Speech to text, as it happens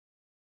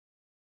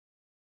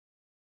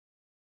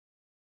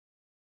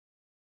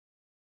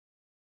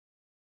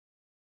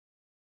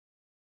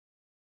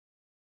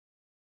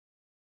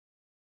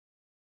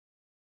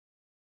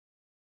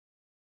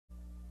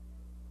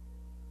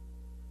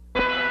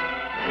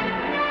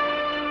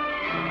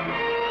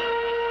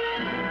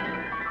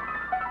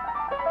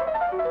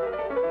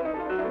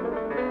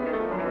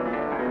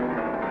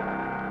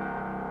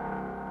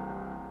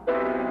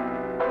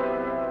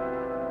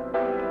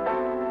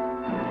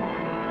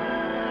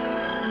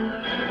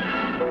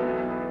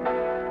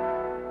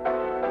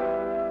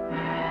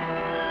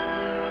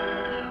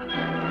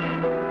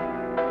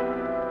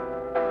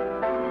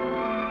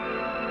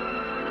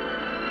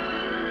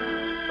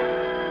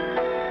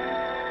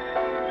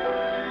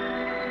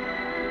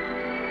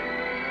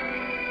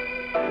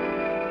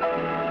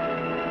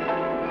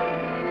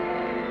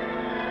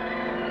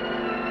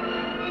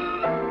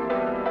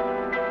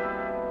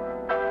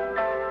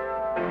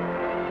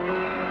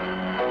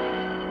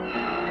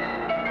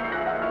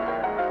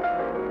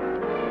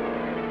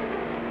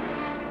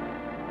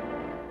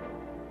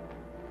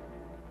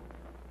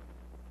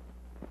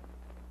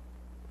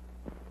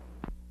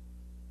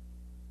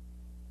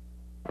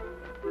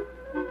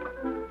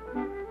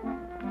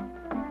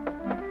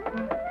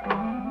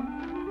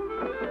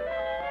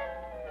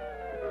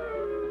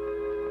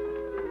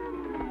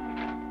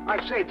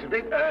I say, it's a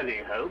bit early,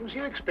 Holmes.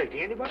 You expecting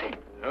anybody?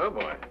 No,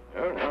 boy.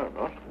 No,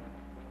 not.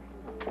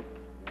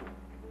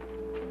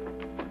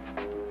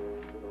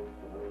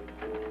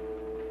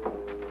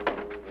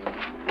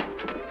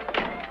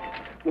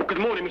 Well, good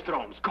morning, Mr.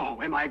 Holmes.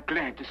 God, am I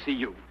glad to see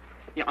you.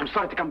 Yeah, I'm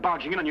sorry to come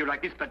barging in on you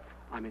like this, but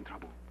I'm in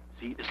trouble.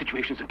 See, the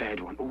situation's a bad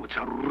one. Oh, it's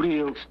a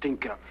real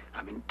stinker.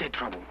 I'm in dead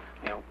trouble.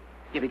 Now,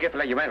 you be careful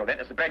how you handle that.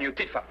 That's a brand new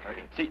tit for.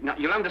 Okay. See, now,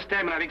 you'll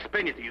understand when I'll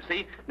explain it to you,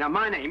 see? Now,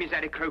 my name is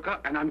Harry Crocker,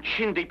 and I'm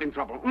chin-deep in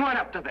trouble. Right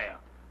up to there.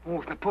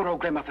 Oh, if my poor old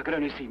grandmother could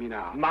only see me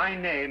now. My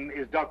name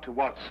is Dr.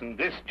 Watson.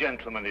 This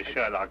gentleman is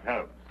Sherlock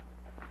Holmes.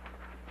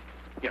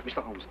 Yeah,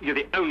 Mr. Holmes, you're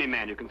the only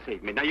man who can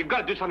save me. Now, you've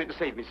got to do something to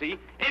save me, see?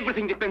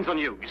 Everything depends on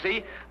you, you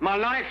see? My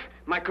life,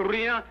 my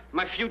career,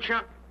 my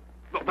future,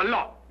 the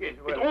lot. Yes,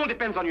 well, it all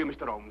depends on you,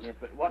 Mr. Holmes. Yes,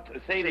 but what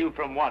save you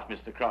from what,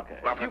 Mr. Crocker?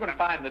 Well, if you can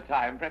find the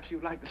time, perhaps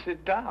you'd like to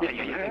sit down.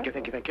 Yeah.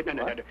 Thank you.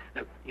 No.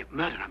 Yeah,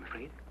 murder, I'm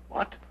afraid.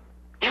 What?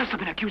 Yes, I've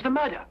been accused of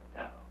murder.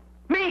 No.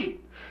 Me!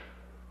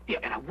 Yeah,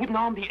 and I wouldn't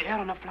harm the air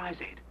on a fly's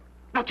head.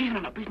 Not even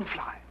on a beaten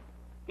fly.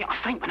 Yeah,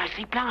 I faint when I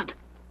see blood.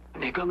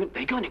 And they go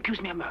and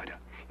accuse me of murder.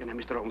 You know,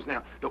 Mr. Holmes,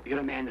 now, look, you're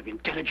a man of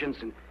intelligence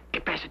and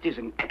capacities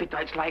and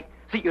appetites like.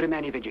 See, you're a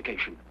man of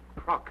education.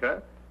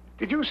 Crocker?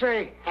 Did you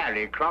say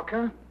Harry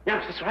Crocker?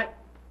 Yes, that's right.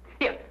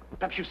 Here,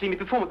 perhaps you've seen me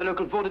perform at the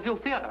local Vaudeville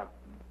theatre.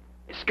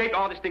 Escape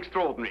artist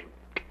extraordinary.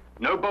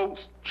 No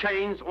bolts,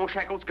 chains, or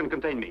shackles can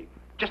contain me.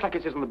 Just like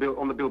it says on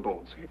the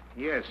billboards.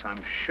 Yes,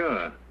 I'm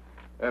sure.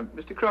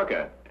 Mr.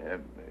 Crocker,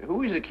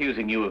 who is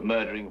accusing you of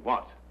murdering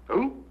what?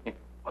 Who?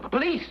 Well, the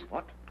police.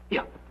 What?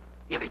 Yeah,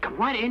 they come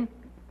right in,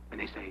 and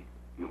they say,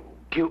 you're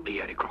guilty,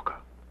 Harry Crocker.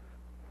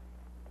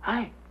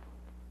 Aye.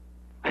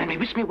 And then they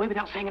whisk me away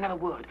without saying another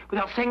word.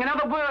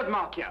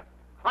 Mark you.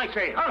 I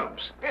say,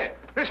 Holmes. Yeah.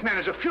 This man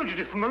is a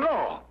fugitive from the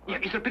law. Yeah,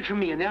 is there a picture of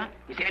me in there?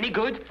 Is it any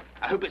good?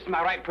 I hope it's my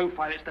right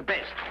profile. It's the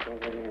best.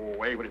 Oh,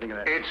 wait, what do you think of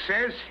that? It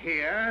says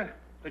here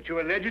that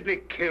you allegedly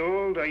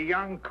killed a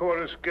young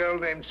chorus girl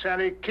named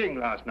Sally King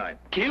last night.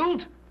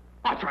 Killed?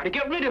 I tried to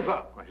get rid of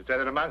her. I should say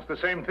that amounts to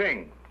the same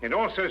thing. It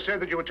also said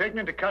that you were taken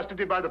into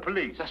custody by the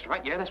police. That's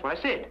right, yeah, that's what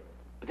I said.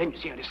 But then, you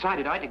see, I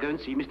decided I had to go and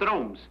see Mr.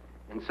 Holmes.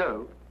 And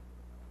so,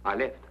 I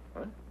left.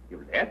 What?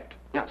 You left?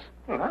 Yes.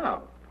 Well,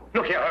 how?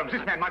 Look here, Holmes,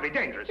 this man might be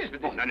dangerous. Yes,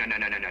 but no.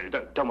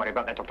 Don't worry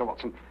about that, Dr.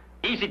 Watson.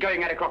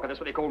 Easy-going Harry Crocker,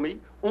 that's what they call me.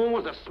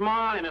 Always a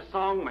smile in a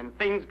song when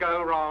things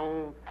go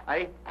wrong.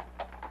 Eh?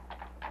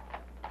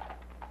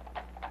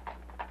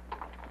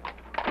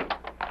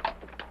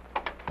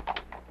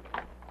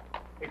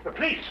 It's the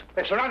police.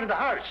 They've surrounded the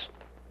house.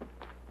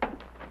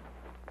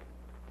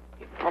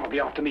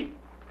 Probably after me.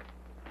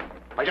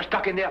 I just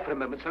duck in there for a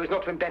moment so as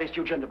not to embarrass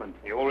you gentlemen.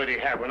 You already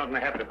have. We're not in the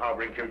habit of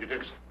harboring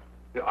fugitives.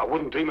 I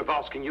wouldn't dream of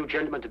asking you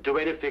gentlemen to do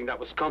anything that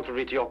was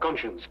contrary to your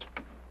conscience.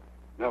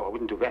 No, I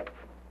wouldn't do that.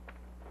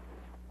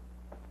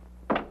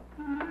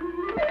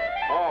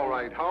 All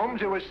right,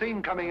 Holmes, you were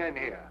seen coming in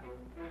here.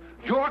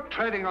 You're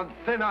treading on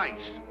thin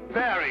ice.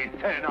 Very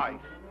thin ice.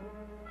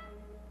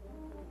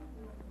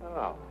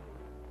 Oh.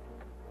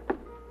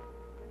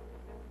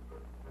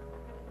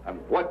 And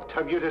what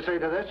have you to say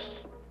to this?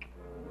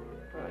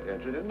 I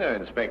don't really know,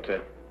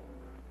 Inspector.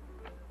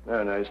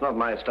 No, it's not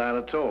my style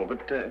at all.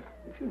 But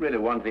if you really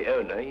want the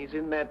owner, he's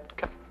in that...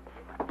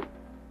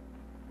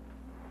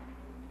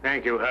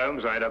 Thank you,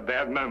 Holmes. I had a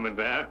bad moment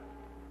there.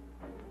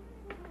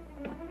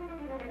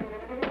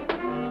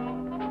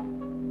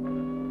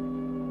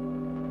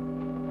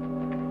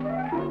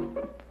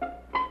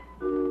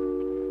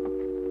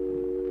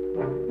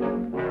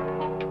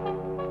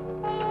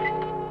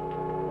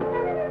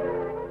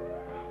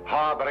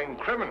 Harboring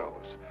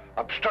criminals,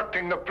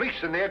 obstructing the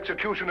police in the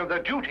execution of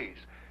their duties,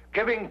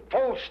 giving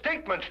false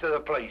statements to the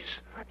police.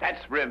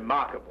 That's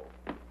remarkable.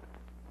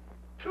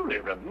 Truly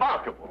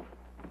remarkable.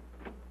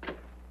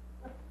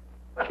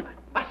 Well, I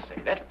must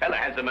say, that fella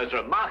has the most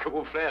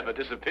remarkable flair for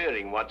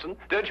disappearing, Watson.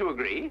 Don't you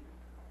agree?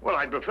 Well,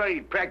 I'd prefer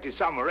he'd practice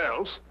somewhere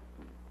else.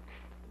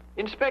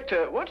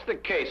 Inspector, what's the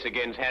case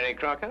against Harry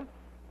Crocker?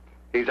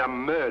 He's a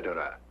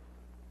murderer.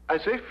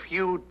 As if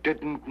you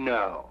didn't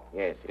know.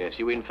 Yes,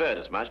 you inferred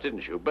as much,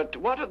 didn't you? But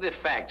what are the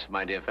facts,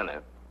 my dear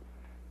fellow?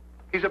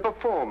 He's a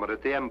performer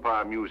at the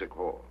Empire Music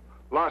Hall.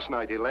 Last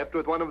night he left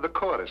with one of the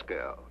chorus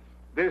girls.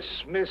 This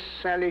Miss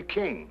Sally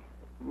King?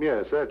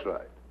 Yes, that's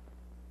right.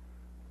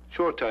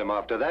 Short time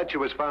after that, she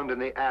was found in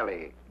the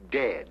alley,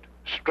 dead,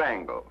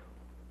 strangled.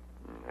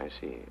 I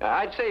see.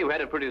 I'd say you had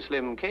a pretty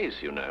slim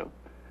case, you know.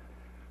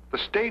 The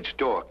stage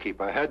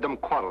doorkeeper heard them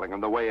quarreling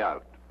on the way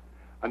out.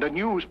 And a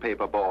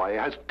newspaper boy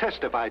has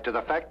testified to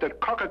the fact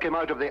that Crocker came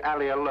out of the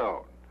alley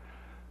alone.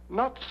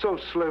 Not so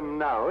slim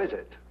now, is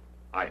it?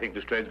 I think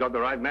Lestrade's got the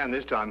right man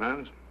this time,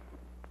 Holmes.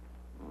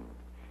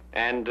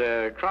 And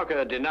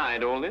Crocker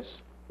denied all this?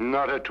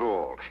 Not at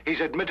all. He's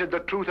admitted the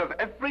truth of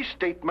every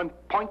statement,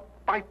 point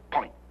by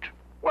point.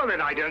 Well,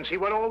 then I don't see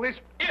what all this...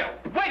 Here,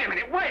 wait a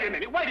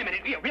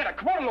minute. Here, we had a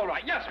quarrel, all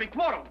right. Yes, we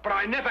quarreled. But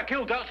I never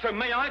killed her, so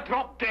may I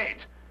drop dead.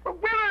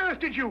 But where on earth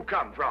did you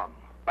come from?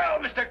 Well,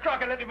 Mr.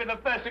 Crocker, let me be the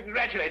first to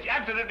congratulate you.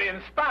 Absolutely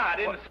inspired.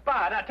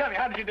 Now, tell me,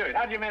 how did you do it?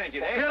 How did you manage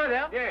it,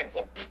 eh? Yes.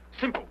 Oh,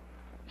 simple.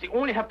 See,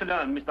 all you have to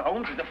learn, Mr.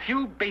 Holmes, is a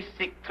few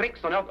basic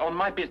tricks on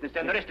my business,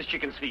 and the rest is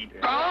chicken's feed.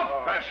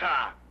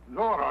 Officer!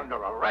 You're under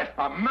arrest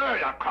for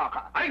murder,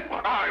 Crocker. I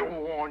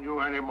won't warn you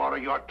any more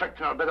of your tricks,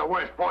 and I'll be the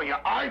worse for you.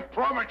 I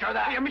promise you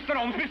that. Yeah, Mr.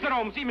 Holmes,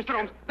 see, Mr.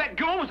 Holmes, that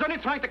girl was only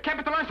trying to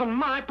capitalize on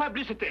my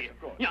publicity.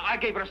 Yeah, I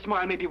gave her a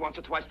smile maybe once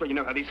or twice, but you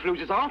know how these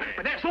floozes are.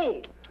 But that's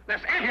all.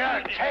 That's absolutely...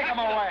 Here, take him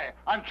away,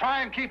 and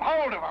try and keep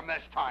hold of him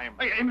this time.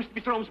 Hey,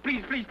 Mr. Holmes,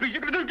 please,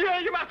 you're going to do... Yeah,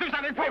 you must do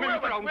something for me,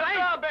 Mr. Holmes. We'll do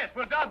our best.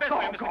 We'll do our best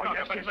for you, Mr.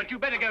 Crocker. Yes. But you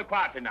better go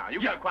quietly now.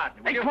 You go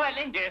quietly. Hey,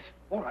 quietly? Yes.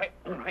 All right.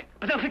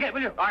 But don't forget,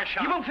 will you? I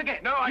shan't. You won't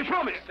forget. No, I You shan't.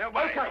 promise. Don't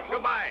worry. Okay.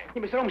 Goodbye. Hey,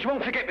 Mr. Holmes, you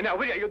won't forget me now,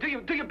 will you?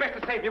 You'll do your best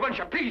to save me, won't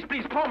you? Please,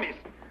 promise.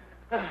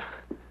 Oh,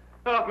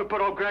 my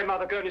poor old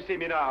grandmother going to see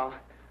me now.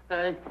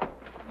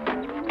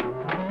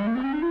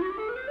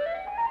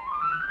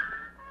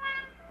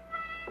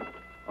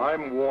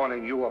 I'm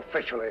warning you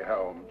officially,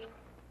 Holmes.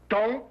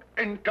 Don't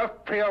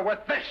interfere with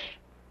this.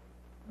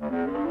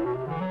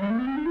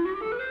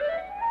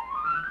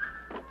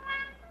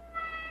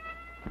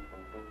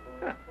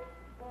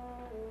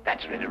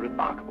 That's really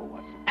remarkable,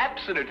 wasn't it?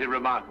 Absolutely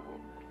remarkable.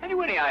 Have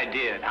you any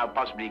idea how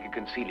possibly he could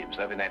conceal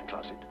himself in that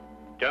closet?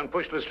 Don't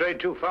push Lestrade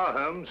too far,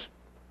 Holmes.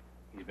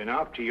 He's been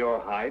after your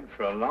hide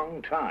for a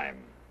long time.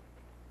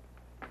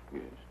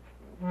 Yes.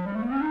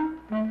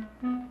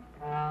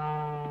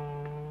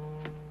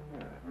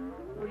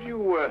 Would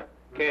you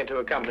care to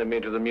accompany me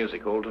to the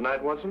music hall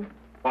tonight, Watson?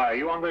 Why, are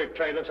you on the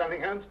trail of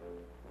something, Holmes?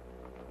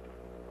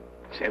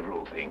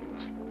 Several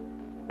things.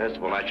 First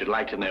of all, I should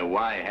like to know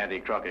why Harry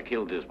Crocker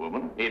killed this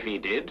woman, if he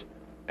did.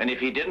 And if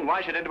he didn't,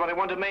 why should anybody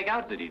want to make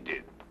out that he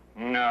did?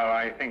 No,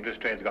 I think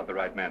Lestrade's got the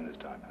right man this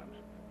time, Holmes.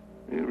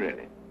 You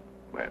really?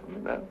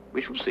 Well,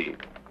 we shall see.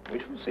 We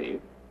shall see.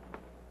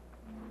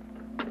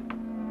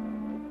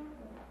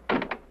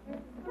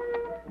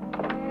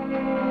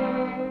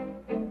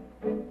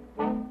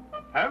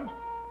 Holmes?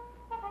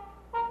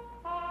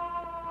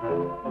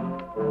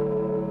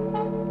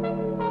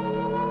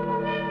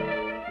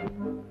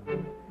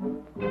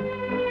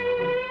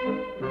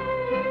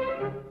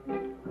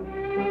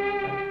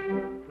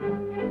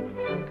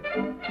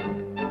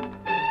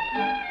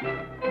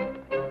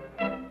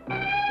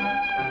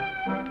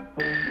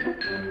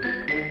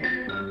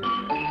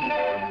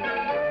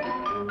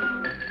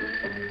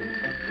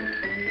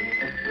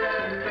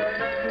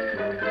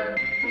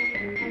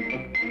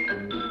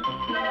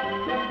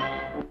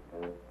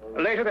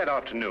 Later that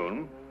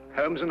afternoon,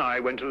 Holmes and I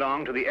went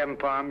along to the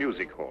Empire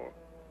Music Hall.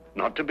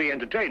 Not to be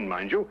entertained,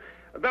 mind you,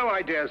 though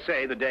I dare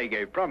say the day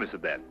gave promise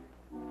of that.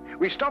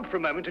 We stopped for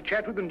a moment to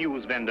chat with the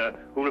news vendor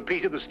who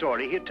repeated the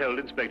story he had told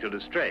Inspector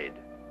Lestrade.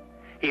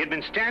 He had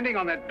been standing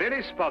on that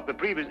very spot the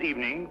previous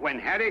evening when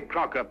Harry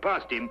Crocker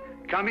passed him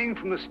coming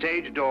from the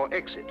stage door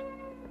exit.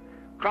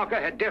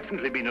 Crocker had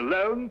definitely been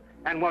alone,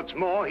 and what's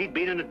more, he'd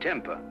been in a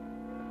temper.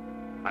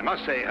 I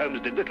must say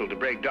Holmes did little to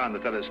break down the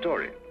fellow's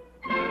story.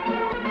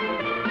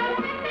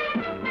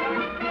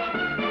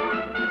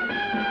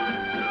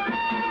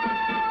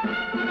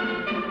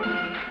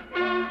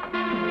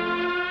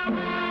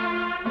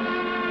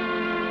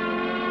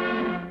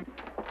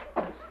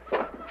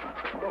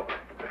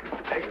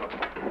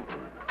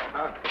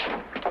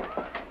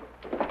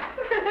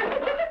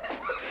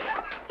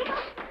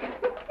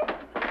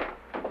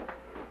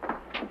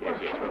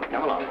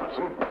 Come along,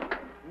 Watson.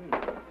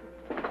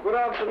 Good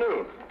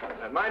afternoon.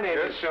 My name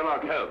is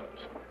Sherlock Holmes.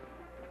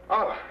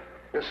 Oh,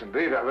 yes,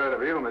 indeed. I've heard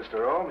of you,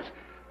 Mr. Holmes.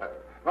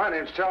 My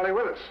name's Charlie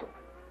Willis.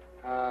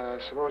 I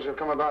suppose you've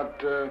come about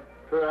poor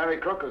Harry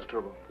Crocker's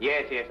trouble.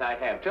 Yes, I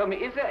have. Tell me,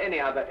 is there any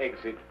other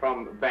exit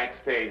from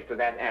backstage to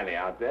that alley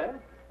out there?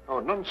 Oh,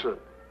 none, sir.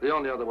 The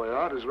only other way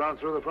out is round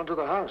through the front of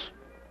the house.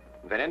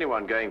 Then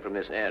anyone going from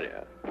this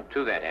area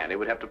to that alley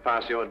would have to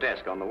pass your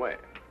desk on the way.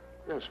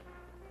 Yes.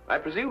 I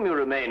presume you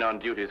remain on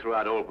duty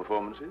throughout all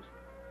performances?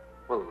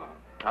 Well,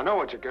 I know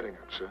what you're getting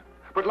at, sir.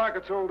 But like I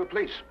told the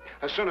police,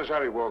 as soon as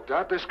Harry walked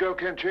out, this girl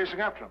came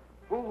chasing after him.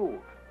 Ooh,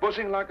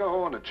 buzzing like a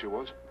hornet she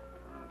was.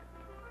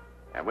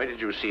 And where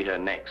did you see her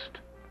next?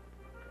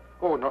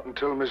 Oh, not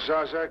until Miss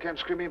Zaza came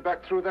screaming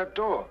back through that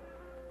door.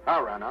 I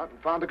ran out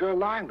and found the girl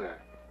lying there,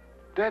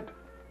 dead.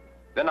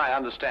 Then I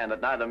understand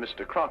that neither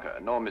Mr. Crocker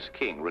nor Miss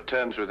King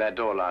returned through that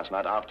door last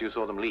night after you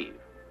saw them leave.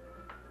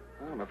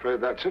 I'm afraid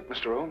that's it,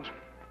 Mr. Holmes.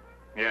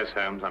 Yes,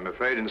 Holmes, I'm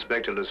afraid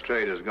Inspector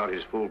Lestrade has got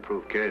his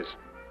foolproof case.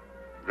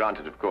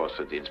 Granted, of course,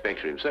 that the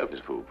inspector himself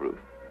is foolproof.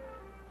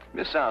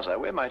 Miss Zaza,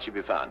 where might she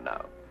be found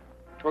now?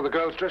 Oh, the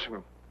girl's dressing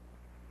room.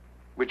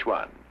 Which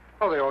one?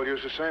 Oh, they all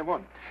use the same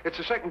one. It's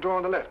the second door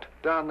on the left,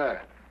 down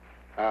there.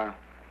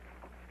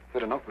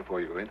 Better knock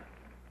before you go in.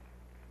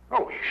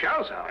 Oh, we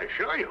shall, sir, I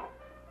assure you.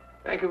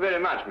 Thank you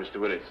very much, Mr.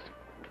 Willis.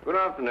 Good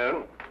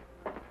afternoon.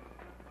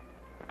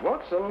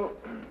 Watson.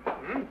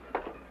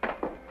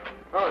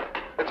 Oh,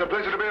 it's a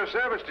pleasure to be of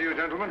service to you,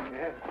 gentlemen.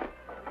 Yes.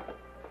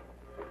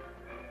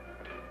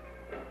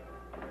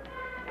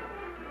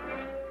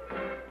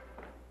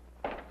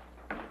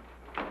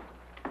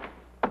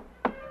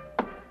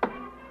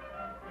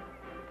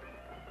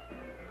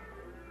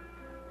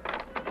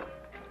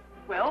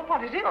 Well,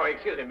 what is it? Oh,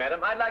 excuse me,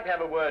 madam. I'd like to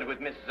have a word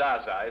with Miss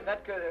Zaza. Is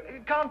that good?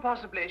 It can't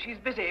possibly. She's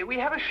busy. We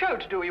have a show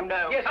to do, you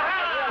know. Yes.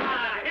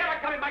 Ah! Here I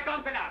come in my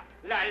gonfalon.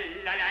 La la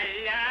la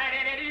la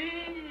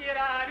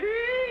la.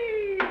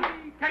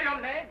 Carry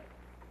on, lad.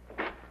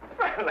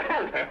 Well,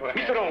 hello.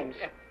 Mr. Holmes,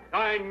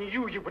 I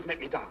knew you would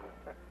let me down.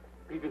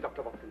 Evening,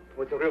 Dr. Watson.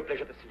 It's a real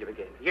pleasure to see you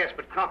again. Yes,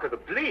 but Crocker, the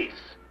police.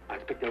 I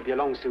expect they'll be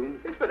along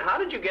soon. But how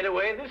did you get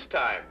away this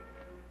time?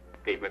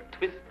 Gave him a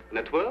twist and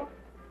a twirl.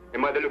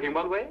 Am I looking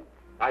one way?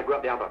 I go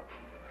up the other.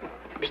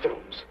 Mr.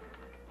 Holmes,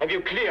 have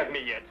you cleared me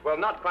yet? Well,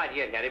 not quite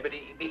yet, Harry, but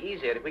it'd be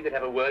easier if we could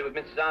have a word with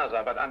Miss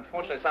Zaza. But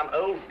unfortunately, some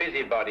old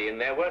busybody in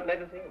there won't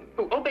let us in.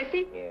 Oh, old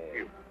Bessie?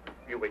 Yes.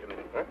 You wait a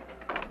minute, huh?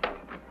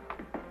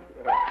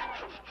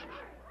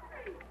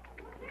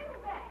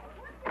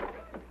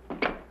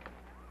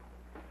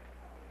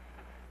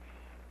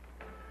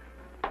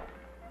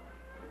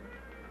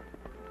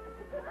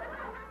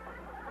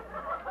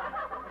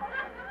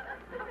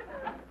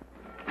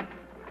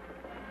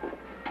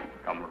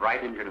 Come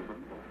right in, gentlemen.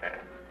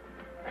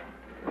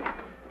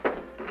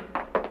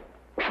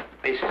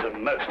 This is a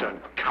most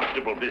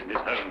uncomfortable business,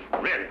 Holmes.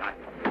 Really,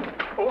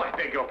 Oh, I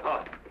beg your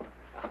pardon.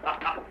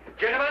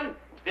 Gentlemen,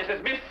 this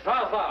is Miss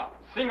Zaza,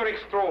 singer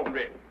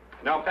extraordinary.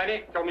 Now,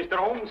 Fanny, tell Mr.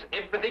 Holmes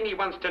everything he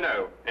wants to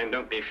know. And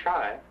don't be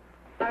shy.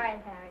 All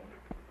right, Harry.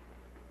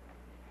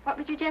 What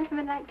would you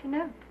gentlemen like to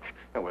know?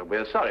 Oh, well,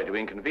 we're sorry to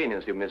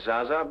inconvenience you, Miss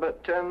Zaza,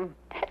 but,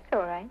 That's all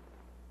right.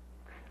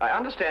 I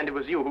understand it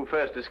was you who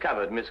first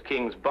discovered Miss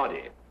King's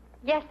body.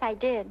 Yes, I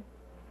did.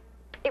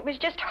 It was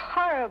just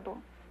horrible.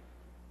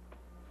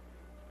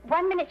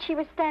 One minute she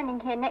was standing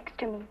here next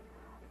to me,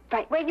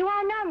 right where you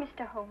are now,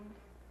 Mr. Holmes.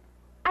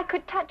 I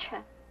could touch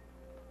her.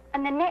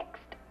 And the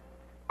next,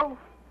 oh,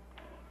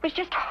 it was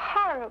just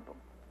horrible.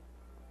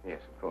 Yes,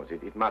 of course,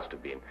 it must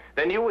have been.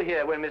 Then you were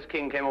here when Miss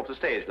King came off the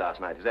stage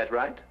last night, is that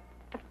right?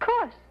 Of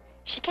course.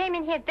 She came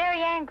in here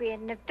very angry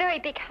and in a very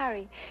big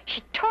hurry.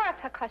 She tore up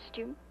her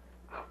costume.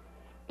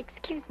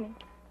 Excuse me.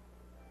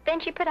 Then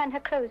she put on her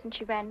clothes and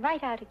she ran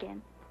right out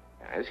again.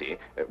 I see.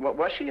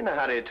 Was she in a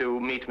hurry to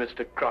meet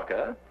Mr.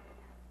 Crocker?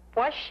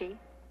 Was she?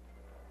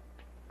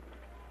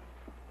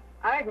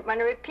 I don't want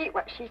to repeat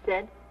what she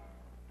said.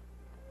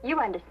 You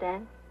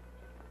understand?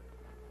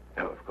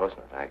 No, of course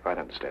not. I quite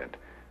understand.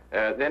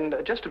 Then,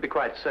 just to be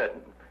quite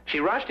certain, she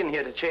rushed in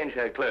here to change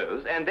her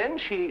clothes, and then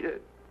she...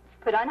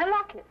 Put on her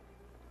locket.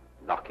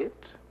 Locket?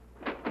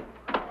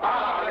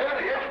 Ah,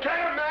 here he is.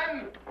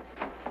 Gentlemen!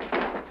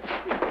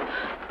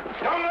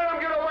 Don't let him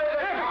get away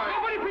this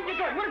time. What do you think you're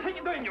doing? What do you think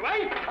you're doing, you, eh?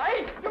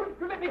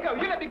 You let me go.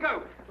 You let me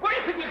go. What do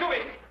you think you're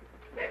doing?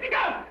 Let me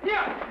go!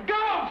 Here,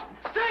 guards!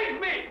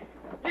 Save me!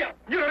 Here,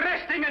 you're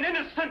arresting an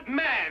innocent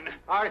man!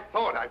 I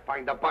thought I'd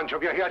find a bunch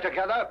of you here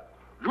together.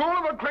 You'll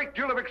have a great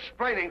deal of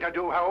explaining to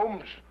do,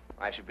 Holmes.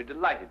 I should be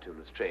delighted to,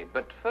 Lestrade,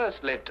 but first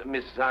let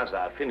Miss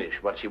Zaza finish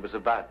what she was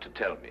about to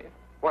tell me.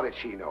 What did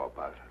she know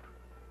about it?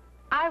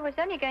 I was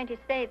only going to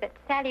say that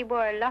Sally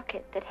wore a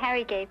locket that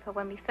Harry gave her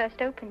when we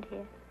first opened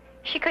here.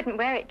 She couldn't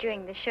wear it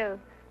during the show,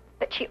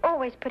 but she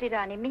always put it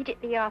on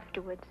immediately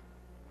afterwards.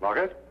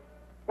 Locket?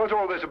 What's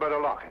all this about a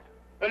locket?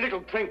 A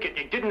little trinket.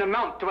 It didn't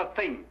amount to a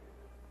thing.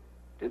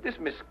 Did this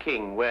Miss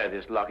King wear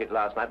this locket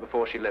last night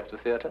before she left the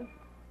theater?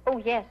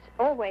 Oh, yes,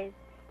 always.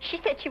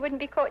 She said she wouldn't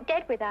be caught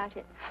dead without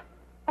it.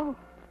 Oh.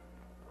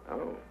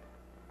 Oh.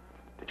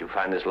 Did you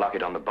find this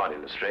locket on the body,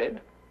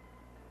 Lestrade?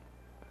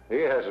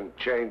 He hasn't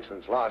changed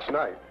since last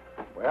night.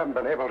 We haven't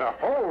been able to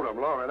hold him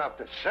long enough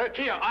to search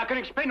him. Here, I can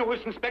explain all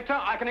this, Inspector.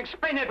 I can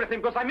explain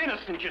everything because I'm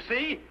innocent, you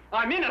see.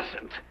 I'm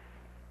innocent.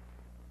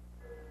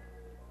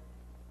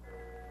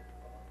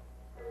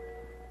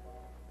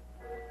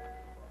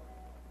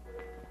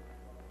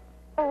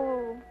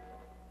 Oh,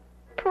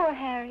 poor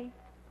Harry.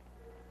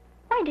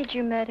 Why did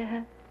you murder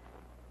her?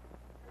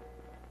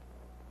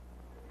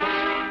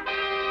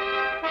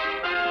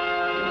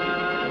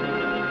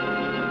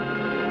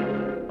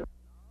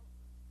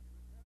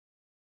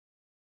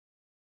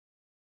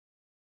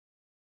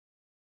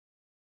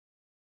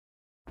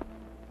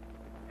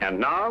 And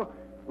now,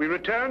 we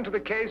return to the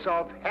case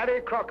of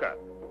Harry Crocker.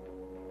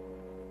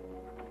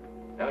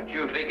 Don't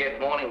usually get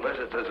morning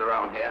visitors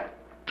around here,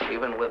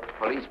 even with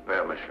police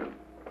permission.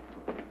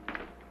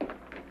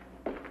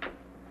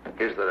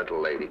 Here's the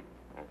little lady.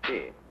 I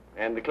see.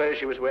 And the clothes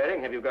she was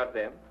wearing, have you got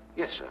them?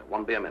 Yes, sir.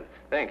 One beer minute.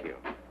 Thank you.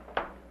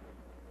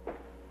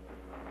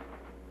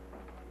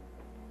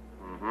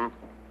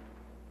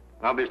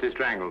 Obviously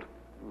strangled.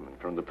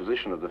 From the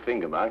position of the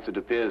finger marks, it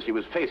appears she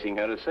was facing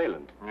her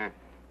assailant. Yeah.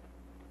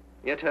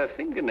 Yet her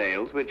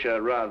fingernails, which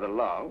are rather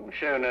long,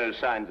 show no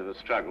signs of a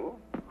struggle.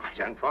 I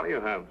don't follow you,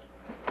 Holmes.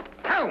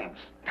 Holmes!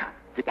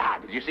 Did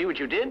you see what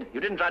you did? You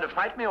didn't try to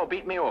fight me or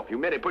beat me off. You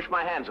merely pushed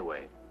my hands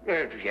away.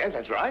 Yes,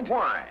 that's right.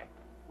 Why?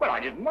 Well,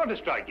 I didn't want to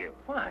strike you.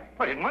 Why?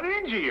 I didn't want to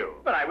injure you.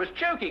 But I was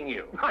choking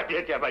you. I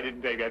did, Jeff. I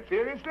didn't take that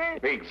seriously.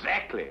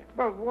 Exactly.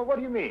 Well, what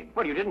do you mean?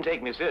 Well, you didn't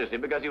take me seriously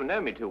because you know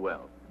me too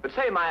well. But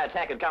say my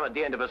attack had come at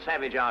the end of a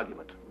savage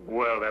argument.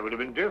 Well, that would have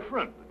been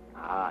different.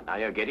 Ah, now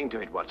you're getting to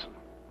it, Watson.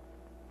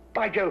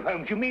 By Jove,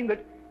 Holmes, you mean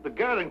that the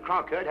girl in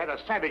Crocker had a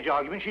savage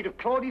argument, she'd have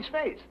clawed his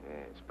face.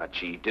 Yes, but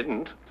she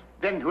didn't.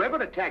 Then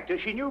whoever attacked her,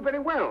 she knew very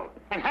well.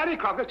 And Harry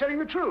Crocker's telling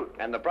the truth.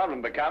 And the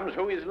problem becomes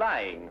who is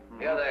lying.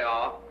 Here they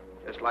are,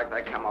 just like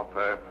they come off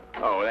her.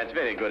 Oh, that's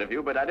very good of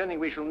you, but I don't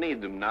think we shall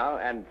need them now.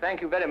 And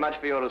thank you very much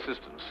for your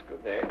assistance.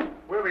 Good day.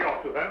 Where are we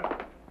off to,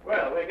 Holmes?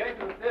 Well, we're going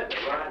to the theatre,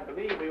 where I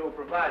believe we will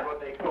provide what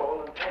they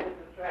call an added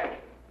distraction.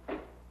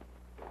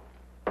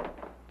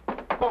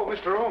 Oh,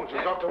 Mr. Holmes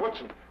and Dr.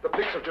 Woodson. The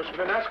police have just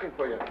been asking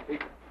for you.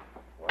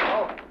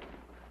 Well,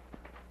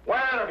 where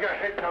have you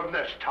hidden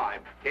this time?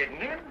 Hidden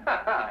him?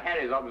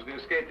 Harry's obviously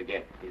escaped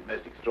again. He's a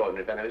most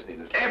extraordinary fellow, isn't he,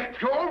 Lestrade?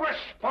 If you're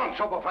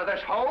responsible for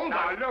this, Holmes...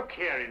 Now, look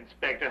here,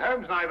 Inspector.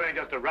 Holmes and I have only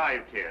just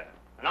arrived here.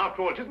 And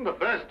after all, it isn't the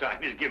first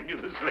time he's given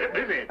you the slip,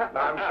 is it?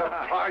 I'm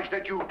surprised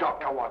at you,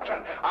 Dr.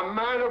 Watson. A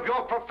man of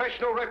your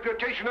professional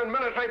reputation and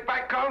military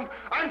background,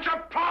 I'm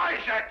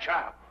surprised at you.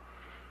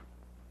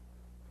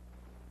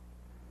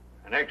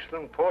 An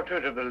excellent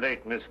portrait of the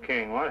late Miss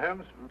King, what,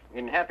 Holmes?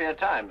 In happier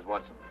times,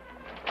 Watson.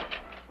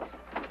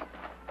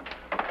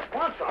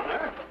 What's on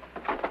her?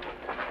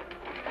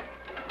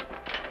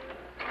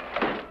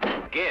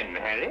 Again,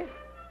 Harry?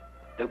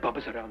 No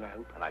bobbers around, I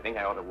hope. Well, I think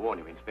I ought to warn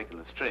you, Inspector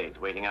Lestrade's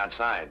waiting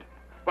outside.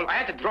 Well, I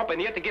had to drop in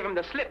here to give him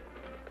the slip.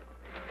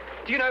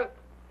 Do you know,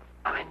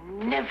 I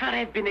never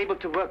have been able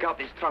to work out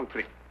this trunk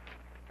trick.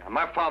 Now,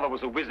 my father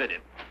was a wizard.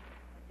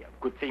 Yeah,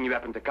 good thing you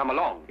happened to come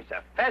along. It's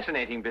a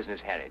fascinating business,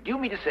 Harry. Do you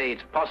mean to say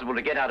it's possible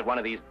to get out of one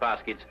of these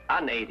baskets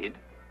unaided?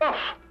 Oh,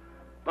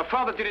 my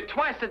father did it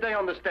twice a day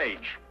on the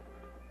stage.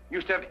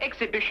 Used to have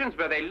exhibitions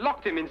where they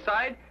locked him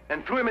inside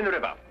and threw him in the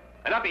river.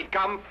 And up he'd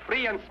come,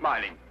 free and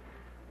smiling.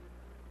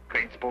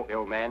 Great sport, the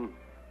old man.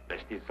 Bless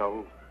his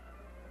soul.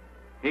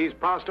 He's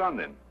passed on,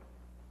 then?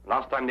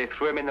 Last time they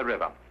threw him in the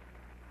river.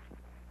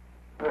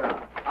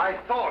 Yeah, I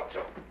thought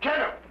so. Get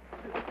him!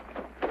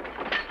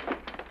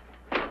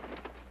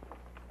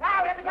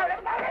 Now, let me go, let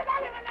me go,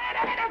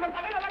 let me go,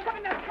 I'm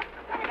coming down.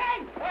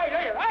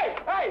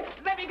 Hey,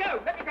 let me go.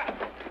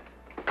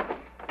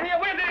 Here,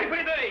 what are you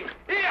doing?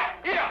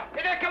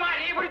 Here, come on,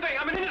 here, what are you doing?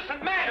 I'm an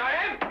innocent man, I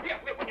am. Here,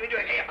 what are you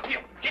doing? Here,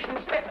 listen,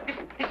 Inspector,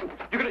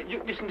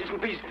 listen,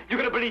 please. You're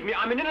gonna believe me,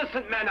 I'm an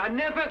innocent man. I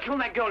never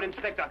killed that girl,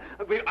 Inspector.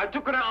 I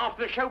took her out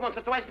after the show once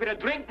or twice for a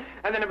drink,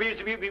 and then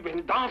we've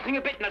been dancing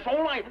a bit, and that's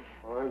all I'm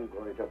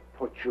going to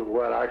put you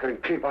where I can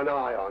keep an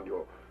eye on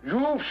you.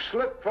 You've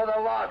slipped for the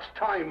last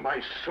time,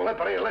 my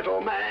slippery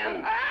little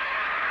man.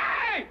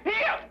 Hey!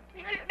 Here!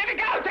 Let me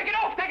go! Take it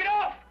off!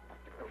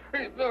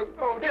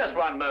 Oh, just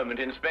one moment,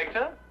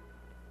 Inspector.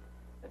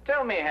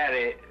 Tell me,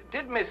 Harry,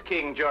 did Miss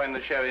King join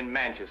the show in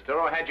Manchester,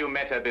 or had you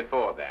met her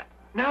before that?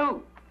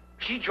 No,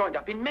 she joined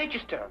up in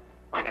Manchester.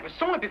 I never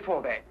saw her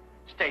before that.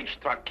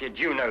 Stage-struck kid,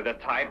 you know the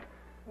type.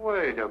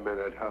 Wait a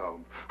minute,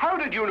 Holmes. How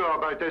did you know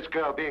about this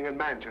girl being in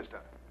Manchester?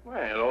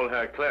 Well, all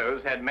her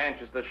clothes had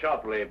Manchester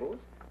shop labels.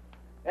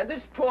 And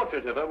this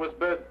portrait of her was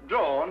both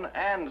drawn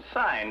and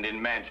signed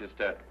in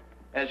Manchester,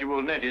 as you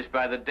will notice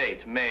by the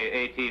date, May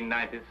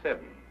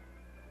 1897.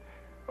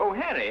 Oh,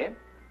 Harry,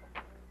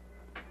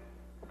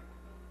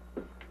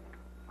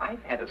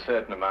 I've had a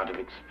certain amount of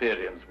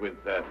experience with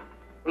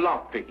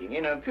lockpicking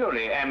in a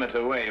purely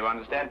amateur way, you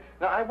understand.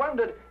 Now, I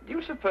wondered, do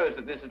you suppose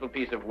that this little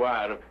piece of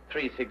wire of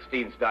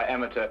 3/16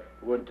 diameter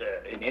would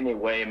in any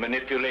way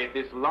manipulate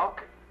this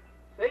lock?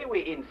 Say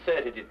we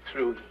inserted it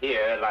through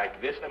here like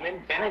this and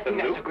then bent the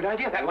loop. That's a good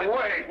idea. That Wait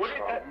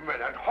a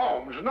minute,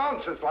 Holmes.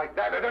 Nonsense like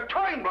that at a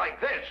time like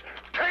this.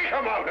 Take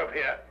him out of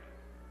here.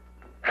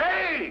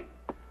 Hey!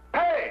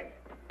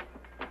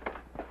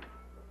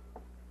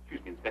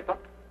 Excuse me, Inspector.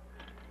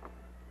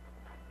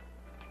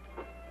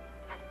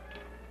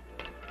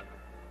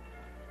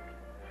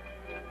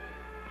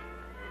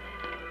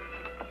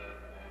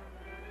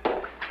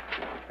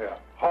 Here,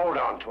 hold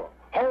on to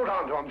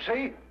him,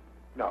 see?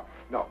 No,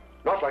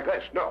 not like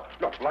this. No,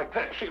 not like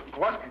this. With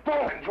both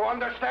hands, you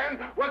understand?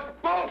 With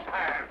both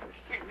hands.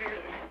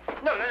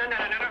 No.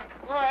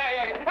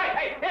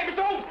 Hey, Mr.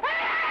 Holmes!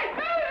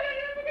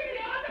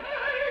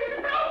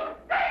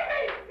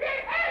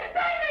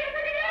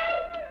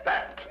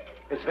 That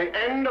is the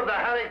end of the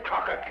Harry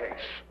Crocker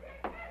case.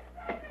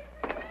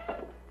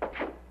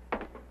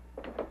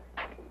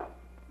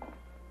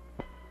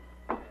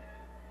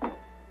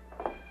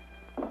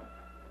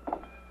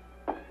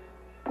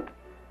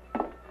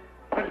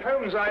 But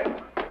Holmes, I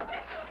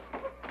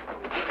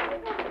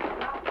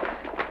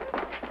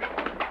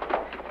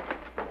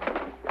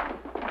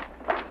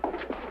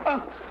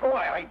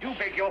do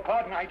beg your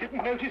pardon. I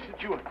didn't notice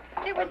that you...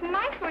 It was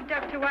my fault,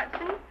 Dr.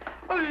 Watson.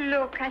 Oh,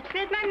 look, I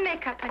spilled my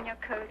makeup on your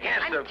coat.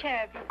 Yes, I'm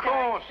terribly of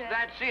course, sorry, sir.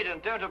 that's it,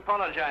 and don't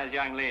apologize,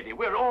 young lady.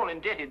 We're all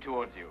indebted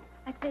towards you.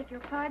 I beg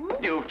your pardon?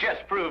 You've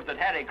just proved that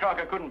Harry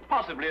Crocker couldn't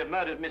possibly have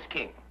murdered Miss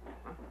King.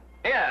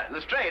 Here,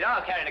 Lestrade,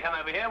 ask Harry to come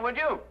over here, would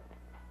you?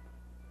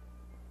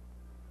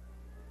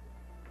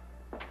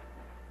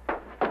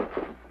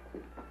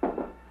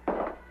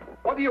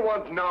 What do you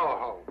want now,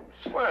 Holmes?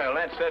 Well,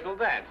 let's settle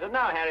that. So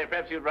now, Harry,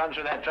 perhaps you'd run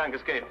through that trunk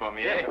escape for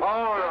me, eh?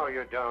 Oh, no,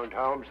 you don't,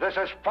 Holmes. This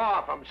is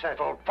far from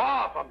settled,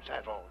 far from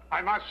settled.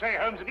 I must say,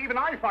 Holmes, that even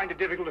I find it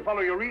difficult to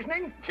follow your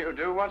reasoning. You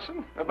do,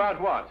 Watson?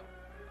 About what?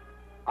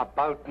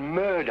 About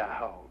murder,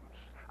 Holmes.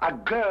 A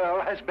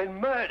girl has been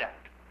murdered.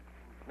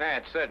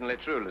 That's certainly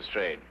true,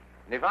 Lestrade.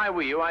 And if I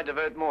were you, I'd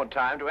devote more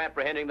time to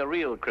apprehending the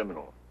real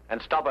criminal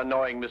and stop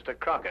annoying Mr.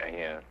 Crocker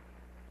here.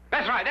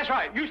 That's right, that's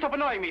right. You stop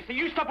annoying me. See,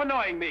 you stop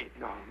annoying me.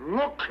 Now,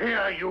 look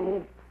here,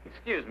 you.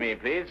 Excuse me,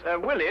 please.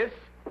 Willis?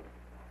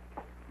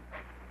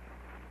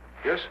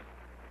 Yes?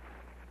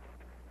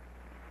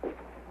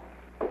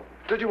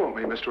 Did you want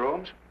me, Mr.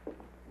 Holmes?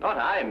 Not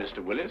I,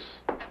 Mr. Willis.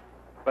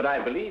 But I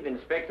believe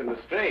Inspector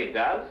Lestrade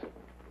does.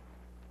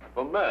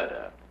 For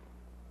murder.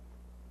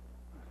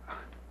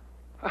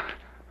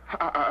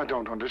 I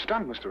don't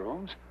understand, Mr.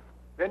 Holmes.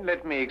 Then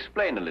let me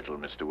explain a little,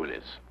 Mr.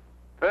 Willis.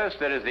 First,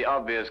 there is the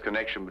obvious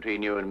connection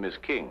between you and Miss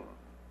King.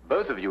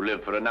 Both of you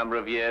lived for a number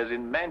of years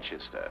in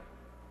Manchester.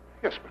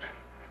 Yes, but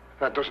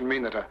that doesn't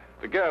mean that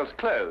The girl's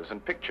clothes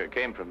and picture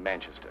came from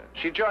Manchester.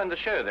 She joined the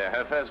show there,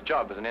 her first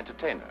job as an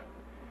entertainer.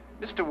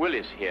 Mr.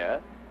 Willis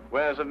here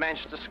wears a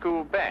Manchester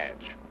school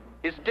badge.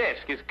 His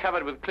desk is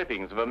covered with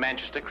clippings of a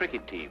Manchester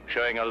cricket team,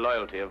 showing a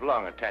loyalty of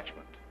long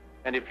attachment.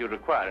 And if you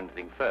require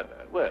anything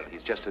further, well,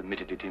 he's just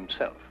admitted it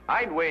himself.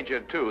 I'd wager,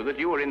 too, that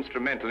you were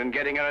instrumental in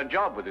getting her a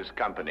job with this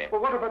company.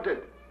 Well, what if I did?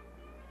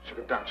 She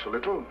could dance a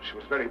little. She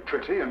was very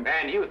pretty and...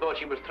 And you thought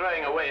she was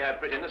throwing away her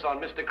prettiness on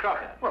Mr.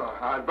 Crocker. Well,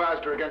 I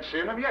advised her against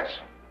seeing him, yes.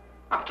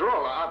 After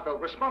all, I felt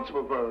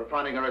responsible for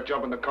finding her a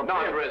job in the company.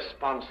 Not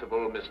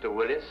responsible, Mr.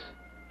 Willis.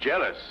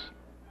 Jealous.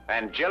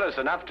 And jealous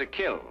enough to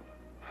kill.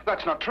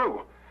 That's not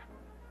true.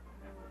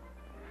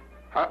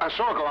 I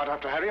saw her go out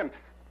after Harry, and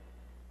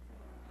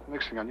the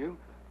next thing I knew,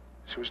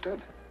 she was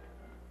dead.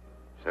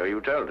 So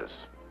you told us.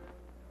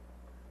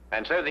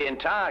 And so the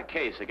entire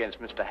case against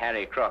Mr.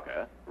 Harry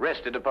Crocker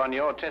rested upon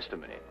your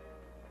testimony.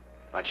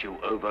 But you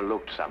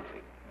overlooked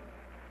something.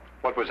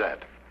 What was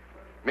that?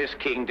 Miss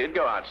King did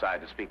go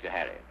outside to speak to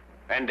Harry,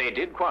 and they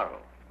did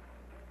quarrel.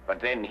 But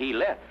then he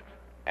left,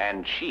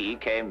 and she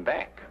came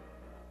back.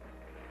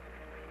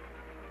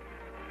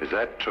 Is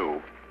that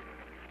true?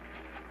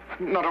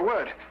 Not a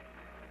word.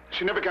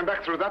 She never came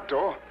back through that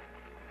door.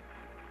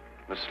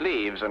 The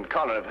sleeves and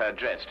collar of her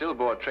dress still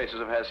bore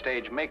traces of her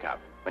stage makeup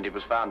when it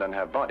was found on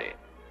her body.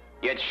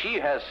 Yet she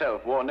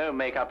herself wore no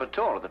makeup at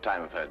all at the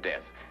time of her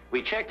death.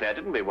 We checked that,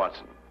 didn't we,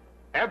 Watson?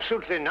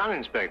 Absolutely none,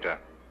 Inspector.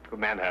 Good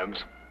man,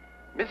 Holmes.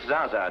 Miss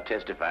Zaza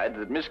testified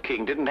that Miss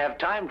King didn't have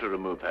time to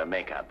remove her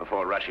makeup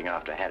before rushing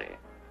after Harry.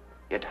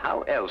 Yet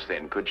how else,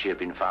 then, could she have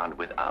been found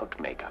without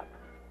makeup?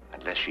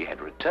 Unless she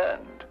had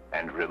returned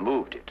and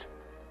removed it.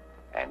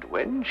 And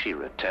when she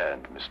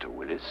returned, Mr.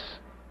 Willis...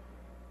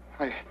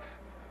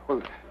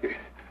 Well,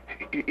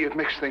 you've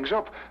mixed things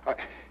up.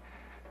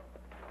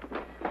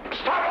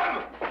 Stop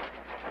him!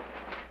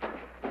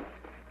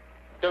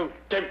 Don't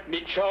tempt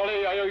me,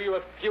 Charlie. I owe you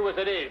a few as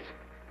it is.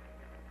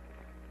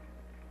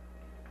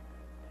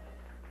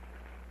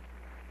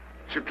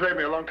 She played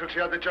me along till she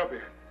had the job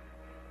here.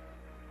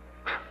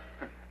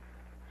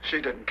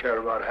 She didn't care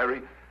about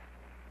Harry,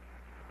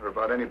 or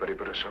about anybody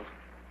but herself.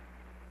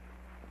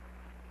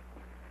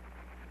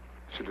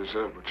 She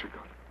deserved what she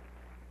got.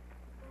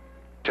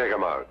 Take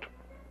him out.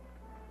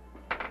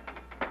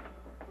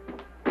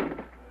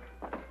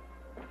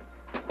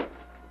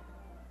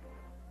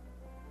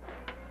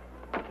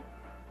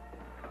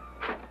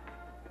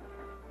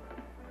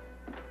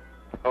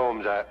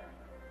 Holmes,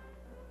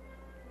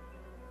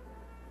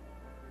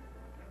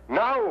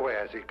 now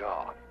where's he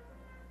gone?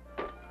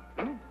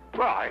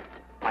 Well,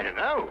 I don't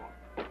know.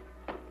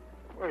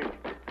 Well,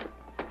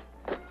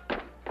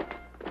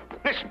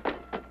 listen.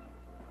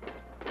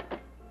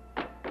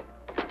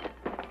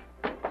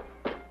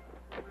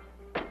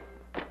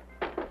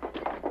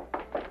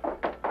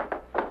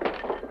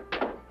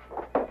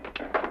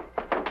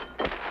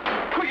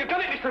 Oh, you've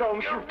done it, Mr.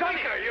 Holmes. You've done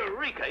it.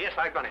 Eureka! Yes,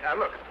 I've done it. Now,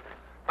 look.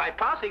 By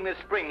passing this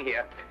spring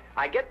here,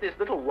 I get this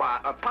little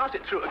wire, pass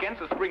it through against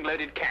the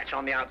spring-loaded catch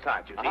on the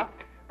outside, you see?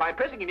 By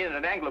pressing it in at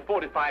an angle of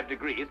 45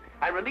 degrees,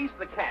 I release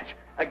the catch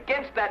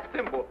against that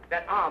thimble,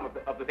 that arm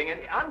of the thing, and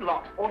it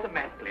unlocks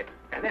automatically.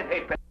 And then,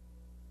 hey...